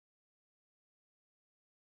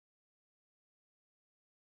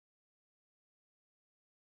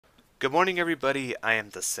Good morning, everybody. I am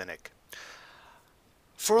the Cynic.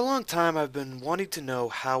 For a long time, I've been wanting to know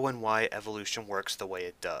how and why evolution works the way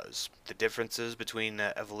it does. The differences between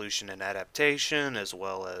evolution and adaptation, as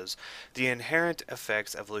well as the inherent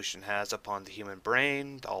effects evolution has upon the human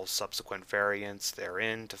brain, all subsequent variants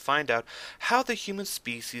therein, to find out how the human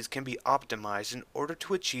species can be optimized in order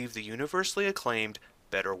to achieve the universally acclaimed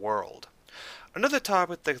better world. Another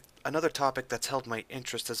topic that's held my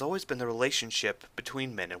interest has always been the relationship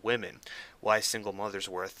between men and women. Why single mothers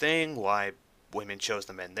were a thing, why women chose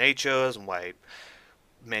the men they chose, and why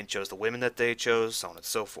men chose the women that they chose, so on and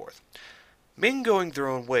so forth. Men going their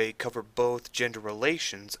own way cover both gender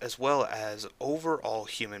relations as well as overall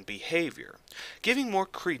human behavior, giving more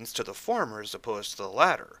credence to the former as opposed to the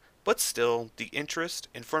latter. But still, the interest,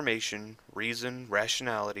 information, reason,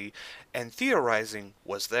 rationality, and theorizing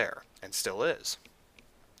was there, and still is.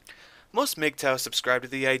 Most MGTOW subscribe to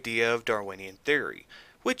the idea of Darwinian Theory,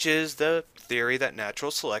 which is the theory that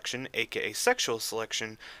natural selection, aka sexual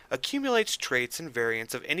selection, accumulates traits and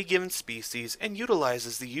variants of any given species and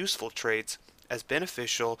utilizes the useful traits as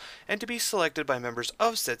beneficial and to be selected by members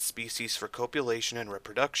of said species for copulation and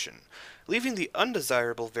reproduction, leaving the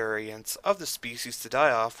undesirable variants of the species to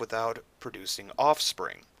die off without producing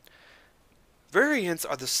offspring. Variants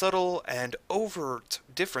are the subtle and overt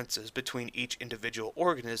differences between each individual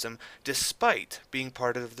organism despite being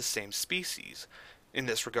part of the same species, in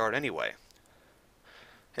this regard anyway.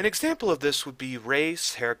 An example of this would be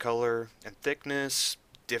race, hair color, and thickness,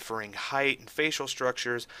 differing height and facial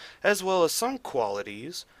structures, as well as some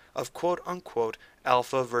qualities of quote-unquote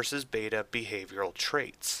alpha versus beta behavioral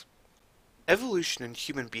traits. Evolution and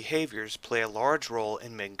human behaviors play a large role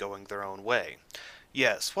in men going their own way.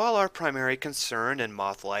 Yes, while our primary concern in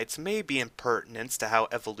Mothlights may be impertinence to how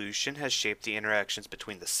evolution has shaped the interactions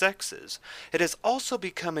between the sexes, it has also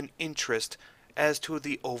become an interest as to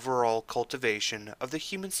the overall cultivation of the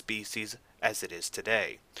human species as it is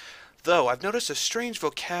today. Though I've noticed a strange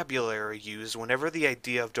vocabulary used whenever the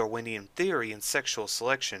idea of Darwinian theory and sexual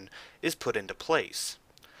selection is put into place.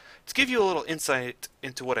 To give you a little insight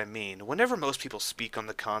into what I mean, whenever most people speak on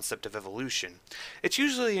the concept of evolution, it's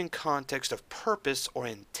usually in context of purpose or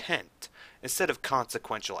intent, instead of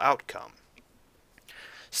consequential outcome.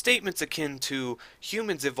 Statements akin to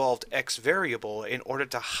humans evolved X variable in order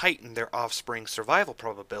to heighten their offspring's survival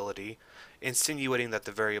probability, insinuating that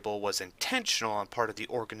the variable was intentional on part of the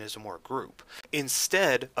organism or group,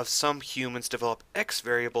 instead of some humans developed X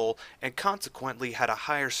variable and consequently had a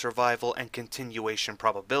higher survival and continuation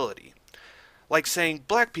probability. Like saying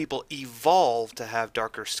black people evolved to have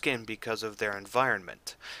darker skin because of their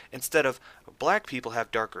environment, instead of black people have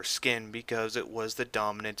darker skin because it was the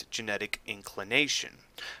dominant genetic inclination.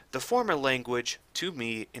 The former language, to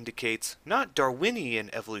me, indicates not Darwinian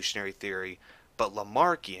evolutionary theory, but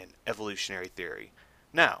Lamarckian evolutionary theory.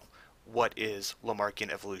 Now, what is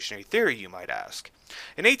Lamarckian evolutionary theory, you might ask?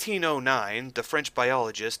 In 1809, the French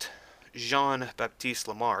biologist Jean-Baptiste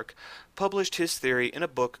Lamarck published his theory in a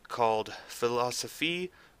book called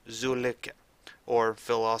Philosophie zoologique, or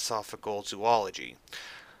Philosophical Zoology,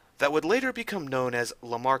 that would later become known as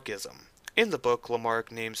Lamarckism. In the book,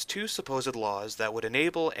 Lamarck names two supposed laws that would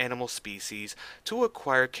enable animal species to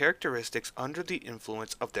acquire characteristics under the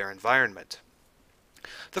influence of their environment.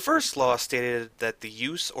 The first law stated that the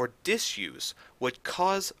use or disuse would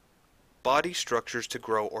cause body structures to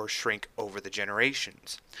grow or shrink over the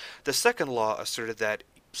generations. The second law asserted that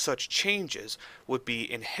such changes would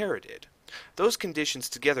be inherited. Those conditions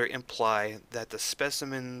together imply that the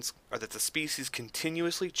species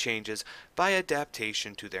continuously changes by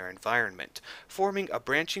adaptation to their environment, forming a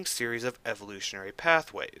branching series of evolutionary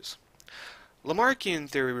pathways. Lamarckian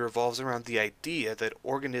theory revolves around the idea that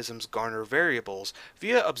organisms garner variables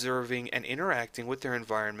via observing and interacting with their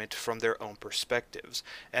environment from their own perspectives,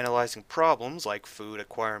 analyzing problems like food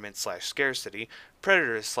acquirement/scarcity,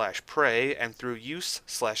 predators/prey, and through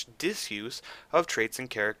use/disuse of traits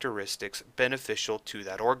and characteristics beneficial to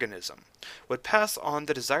that organism, would pass on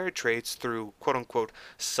the desired traits through quote-unquote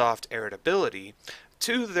soft heritability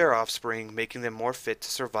to their offspring, making them more fit to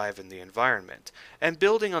survive in the environment, and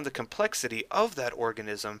building on the complexity of that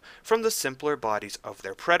organism from the simpler bodies of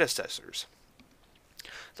their predecessors.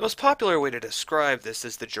 The most popular way to describe this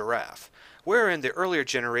is the giraffe, wherein the earlier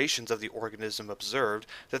generations of the organism observed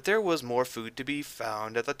that there was more food to be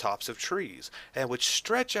found at the tops of trees, and would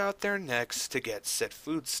stretch out their necks to get said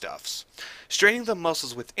foodstuffs, straining the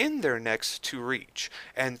muscles within their necks to reach,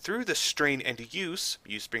 and through the strain and use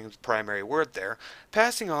being the primary word there,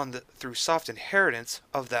 passing on through soft inheritance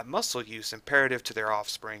of that muscle use imperative to their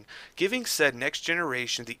offspring, giving said next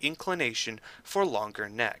generation the inclination for longer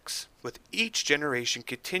necks, with each generation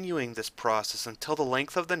continuing this process until the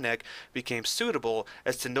length of the neck became suitable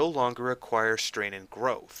as to no longer require strain and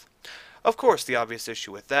growth. Of course, the obvious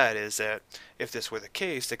issue with that is that if this were the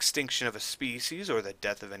case, extinction of a species or the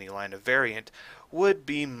death of any line of variant would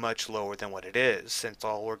be much lower than what it is, since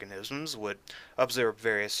all organisms would observe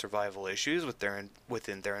various survival issues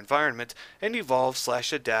within their environment and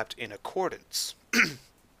evolve/adapt in accordance.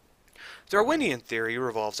 Darwinian theory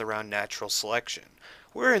revolves around natural selection,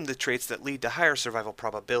 wherein the traits that lead to higher survival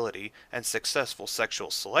probability and successful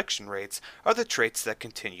sexual selection rates are the traits that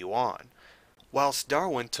continue on. Whilst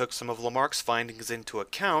Darwin took some of Lamarck's findings into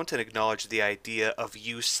account and acknowledged the idea of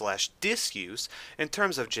use/disuse in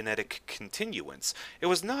terms of genetic continuance, it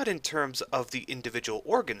was not in terms of the individual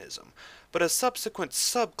organism, but a subsequent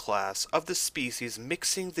subclass of the species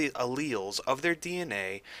mixing the alleles of their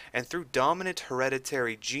DNA and through dominant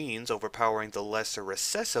hereditary genes overpowering the lesser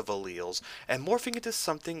recessive alleles and morphing into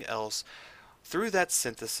something else through that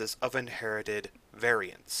synthesis of inherited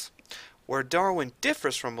variants. Where Darwin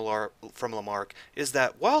differs from Lamarck is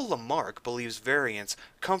that while Lamarck believes variants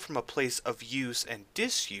come from a place of use and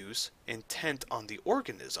disuse, intent on the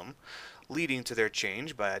organism, leading to their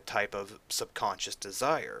change by a type of subconscious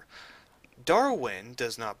desire, Darwin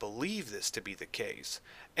does not believe this to be the case,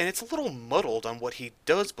 and it's a little muddled on what he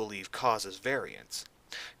does believe causes variants.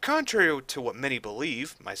 Contrary to what many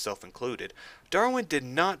believe, myself included, Darwin did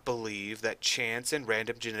not believe that chance and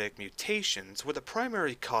random genetic mutations were the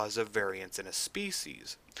primary cause of variance in a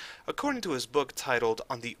species. According to his book titled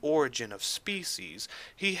On the Origin of Species,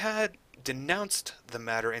 he had denounced the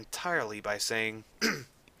matter entirely by saying,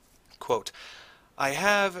 quote, "I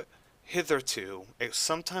have hitherto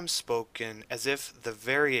sometimes spoken as if the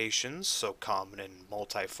variations, so common and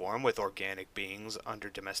multiform with organic beings under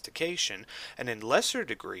domestication, and in lesser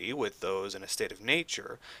degree with those in a state of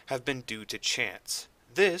nature, have been due to chance.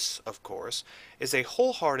 This, of course, is a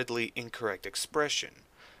wholeheartedly incorrect expression,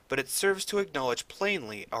 but it serves to acknowledge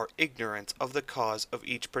plainly our ignorance of the cause of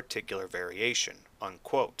each particular variation."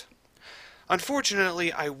 Unquote.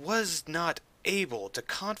 Unfortunately, I was not able to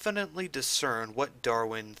confidently discern what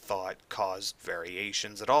Darwin thought caused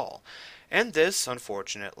variations at all, and this,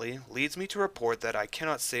 unfortunately, leads me to report that I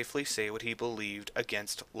cannot safely say what he believed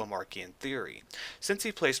against Lamarckian theory, since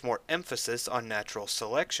he placed more emphasis on natural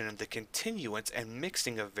selection and the continuance and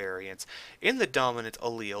mixing of variants in the dominant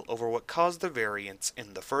allele over what caused the variants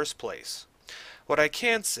in the first place. What I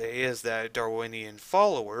can say is that Darwinian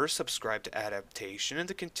followers subscribe to adaptation and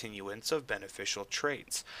the continuance of beneficial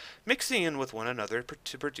traits, mixing in with one another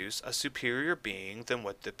to produce a superior being than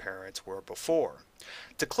what the parents were before.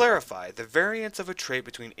 To clarify, the variance of a trait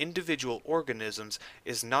between individual organisms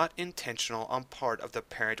is not intentional on part of the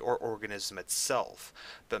parent or organism itself,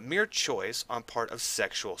 but mere choice on part of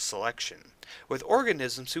sexual selection, with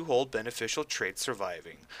organisms who hold beneficial traits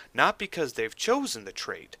surviving, not because they've chosen the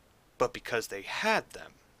trait, but because they had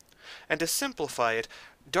them. And to simplify it,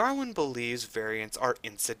 Darwin believes variants are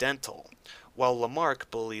incidental, while Lamarck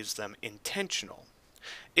believes them intentional.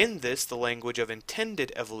 In this, the language of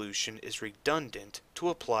intended evolution is redundant to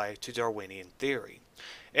apply to Darwinian theory.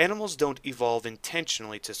 Animals don't evolve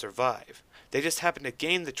intentionally to survive. They just happen to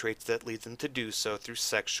gain the traits that lead them to do so through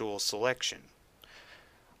sexual selection.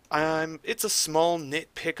 It's a small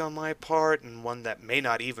nitpick on my part, and one that may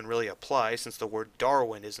not even really apply since the word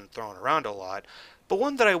Darwin isn't thrown around a lot, but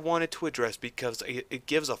one that I wanted to address because it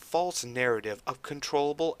gives a false narrative of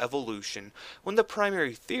controllable evolution when the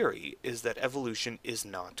primary theory is that evolution is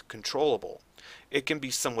not controllable. It can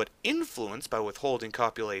be somewhat influenced by withholding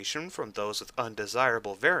copulation from those with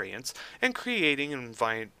undesirable variants and creating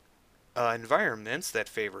environments that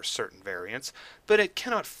favor certain variants, but it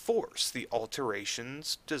cannot force the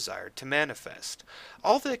alterations desired to manifest.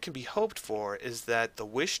 All that can be hoped for is that the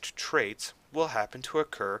wished traits will happen to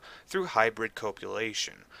occur through hybrid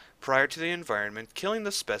copulation, prior to the environment killing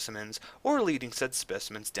the specimens or leading said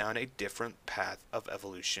specimens down a different path of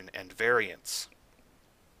evolution and variance.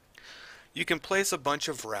 You can place a bunch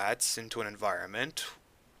of rats into an environment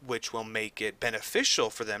which will make it beneficial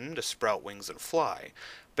for them to sprout wings and fly,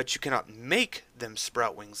 but you cannot make them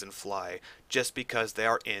sprout wings and fly just because they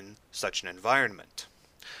are in such an environment.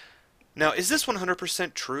 Now, is this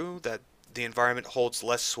 100% true that the environment holds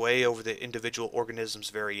less sway over the individual organism's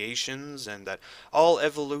variations, and that all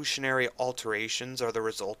evolutionary alterations are the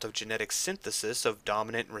result of genetic synthesis of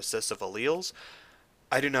dominant and recessive alleles,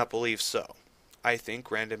 I do not believe so. I think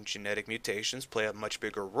random genetic mutations play a much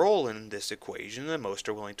bigger role in this equation than most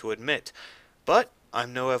are willing to admit. But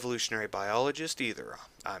I'm no evolutionary biologist either.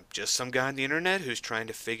 I'm just some guy on the internet who's trying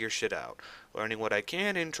to figure shit out, learning what I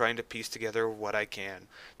can and trying to piece together what I can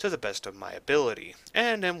to the best of my ability,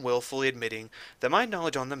 and am willfully admitting that my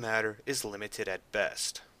knowledge on the matter is limited at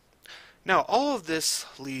best. Now, all of this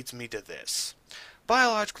leads me to this.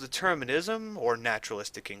 Biological determinism, or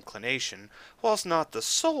naturalistic inclination, whilst not the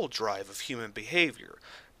sole drive of human behavior,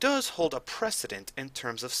 does hold a precedent in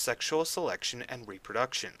terms of sexual selection and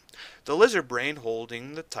reproduction, the lizard brain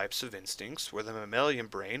holding the types of instincts, where the mammalian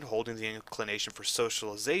brain holding the inclination for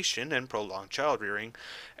socialization and prolonged child-rearing,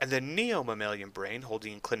 and the neo-mammalian brain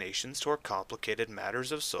holding inclinations toward complicated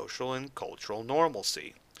matters of social and cultural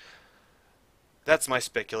normalcy. That's my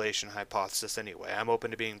speculation hypothesis anyway. I'm open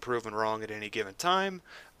to being proven wrong at any given time.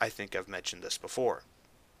 I think I've mentioned this before.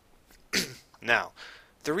 Now,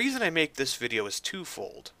 the reason I make this video is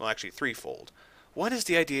twofold, well actually threefold. One is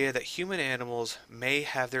the idea that human animals may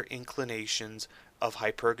have their inclinations of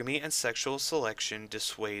hypergamy and sexual selection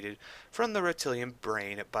dissuaded from the reptilian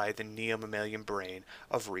brain by the neo-mammalian brain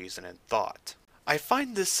of reason and thought. I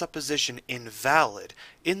find this supposition invalid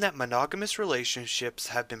in that monogamous relationships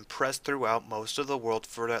have been pressed throughout most of the world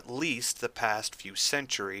for at least the past few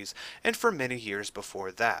centuries, and for many years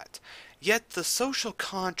before that. Yet the social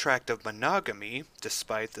contract of monogamy,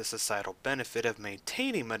 despite the societal benefit of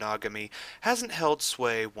maintaining monogamy, hasn't held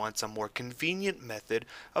sway once a more convenient method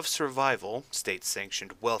of survival,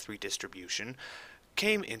 state-sanctioned wealth redistribution,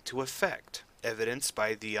 came into effect, evidenced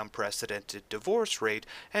by the unprecedented divorce rate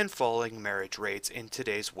and falling marriage rates in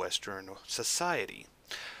today's Western society.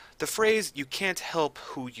 The phrase, "you can't help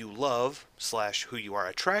who you love," / who you are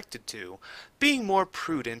attracted to, being more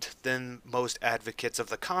prudent than most advocates of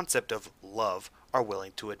the concept of love are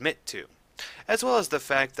willing to admit to, as well as the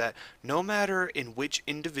fact that no matter in which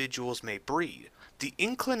individuals may breed, the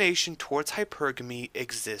inclination towards hypergamy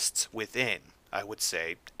exists within, I would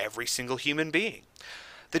say, every single human being.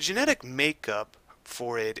 The genetic makeup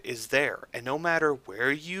for it is there, and no matter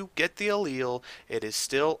where you get the allele, it is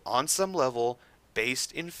still, on some level,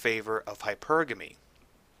 based in favor of hypergamy.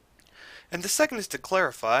 And the second is to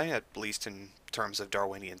clarify, at least in terms of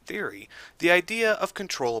Darwinian theory, the idea of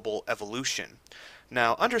controllable evolution.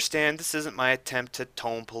 Now, understand this isn't my attempt to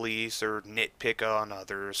tone police or nitpick on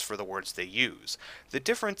others for the words they use. The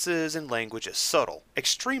differences in language is subtle,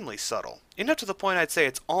 extremely subtle, enough to the point I'd say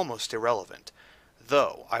it's almost irrelevant.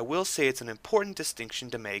 Though, I will say it's an important distinction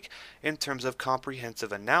to make in terms of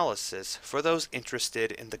comprehensive analysis for those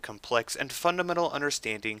interested in the complex and fundamental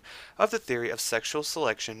understanding of the theory of sexual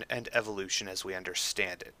selection and evolution as we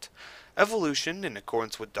understand it. Evolution, in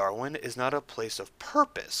accordance with Darwin, is not a place of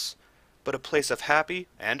purpose, but a place of happy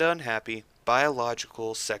and unhappy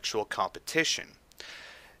biological sexual competition.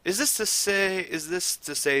 Is this to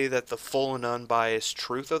say that the full and unbiased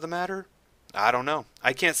truth of the matter? I don't know.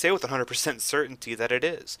 I can't say with 100% certainty that it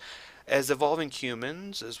is. As evolving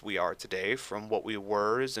humans, as we are today, from what we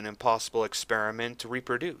were is an impossible experiment to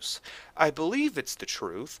reproduce. I believe it's the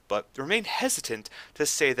truth, but remain hesitant to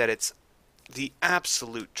say that it's the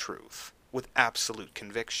absolute truth, with absolute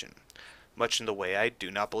conviction. Much in the way I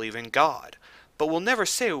do not believe in God, but will never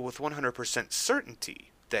say with 100%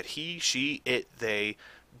 certainty that he, she, it, they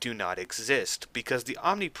do not exist, because the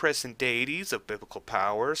omnipresent deities of biblical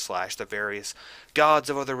power / the various gods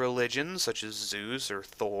of other religions, such as Zeus or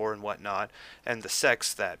Thor and whatnot, and the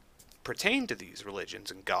sects that pertain to these religions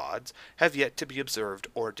and gods, have yet to be observed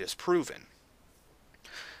or disproven.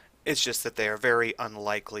 It's just that they are very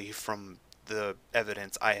unlikely from the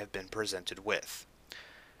evidence I have been presented with.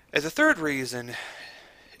 And the third reason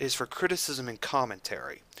is for criticism and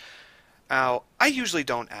commentary. Now, I usually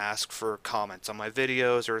don't ask for comments on my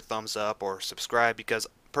videos or thumbs up or subscribe because,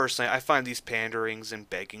 personally, I find these panderings and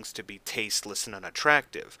beggings to be tasteless and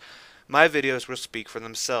unattractive. My videos will speak for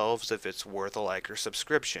themselves if it's worth a like or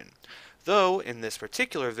subscription. Though, in this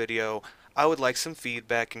particular video, I would like some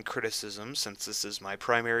feedback and criticism, since this is my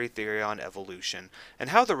primary theory on evolution, and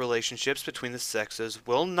how the relationships between the sexes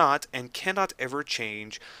will not and cannot ever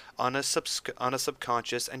change on a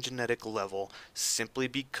subconscious and genetic level simply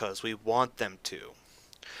because we want them to.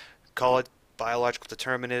 Call it biological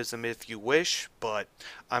determinism if you wish, but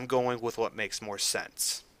I'm going with what makes more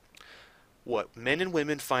sense. What men and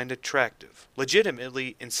women find attractive,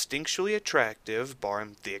 legitimately instinctually attractive,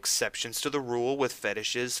 barring the exceptions to the rule with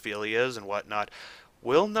fetishes, philias, and whatnot,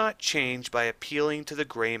 will not change by appealing to the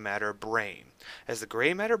gray matter brain, as the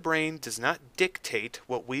gray matter brain does not dictate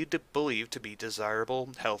what we believe to be desirable,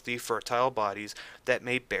 healthy, fertile bodies that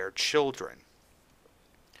may bear children.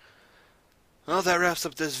 Well, that wraps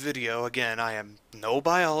up this video. Again, I am no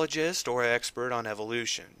biologist or expert on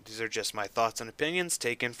evolution. These are just my thoughts and opinions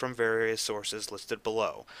taken from various sources listed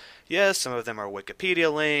below. Yes, some of them are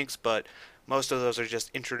Wikipedia links, but most of those are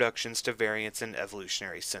just introductions to variants in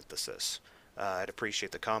evolutionary synthesis. I'd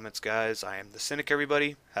appreciate the comments, guys. I am the Cynic,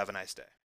 everybody. Have a nice day.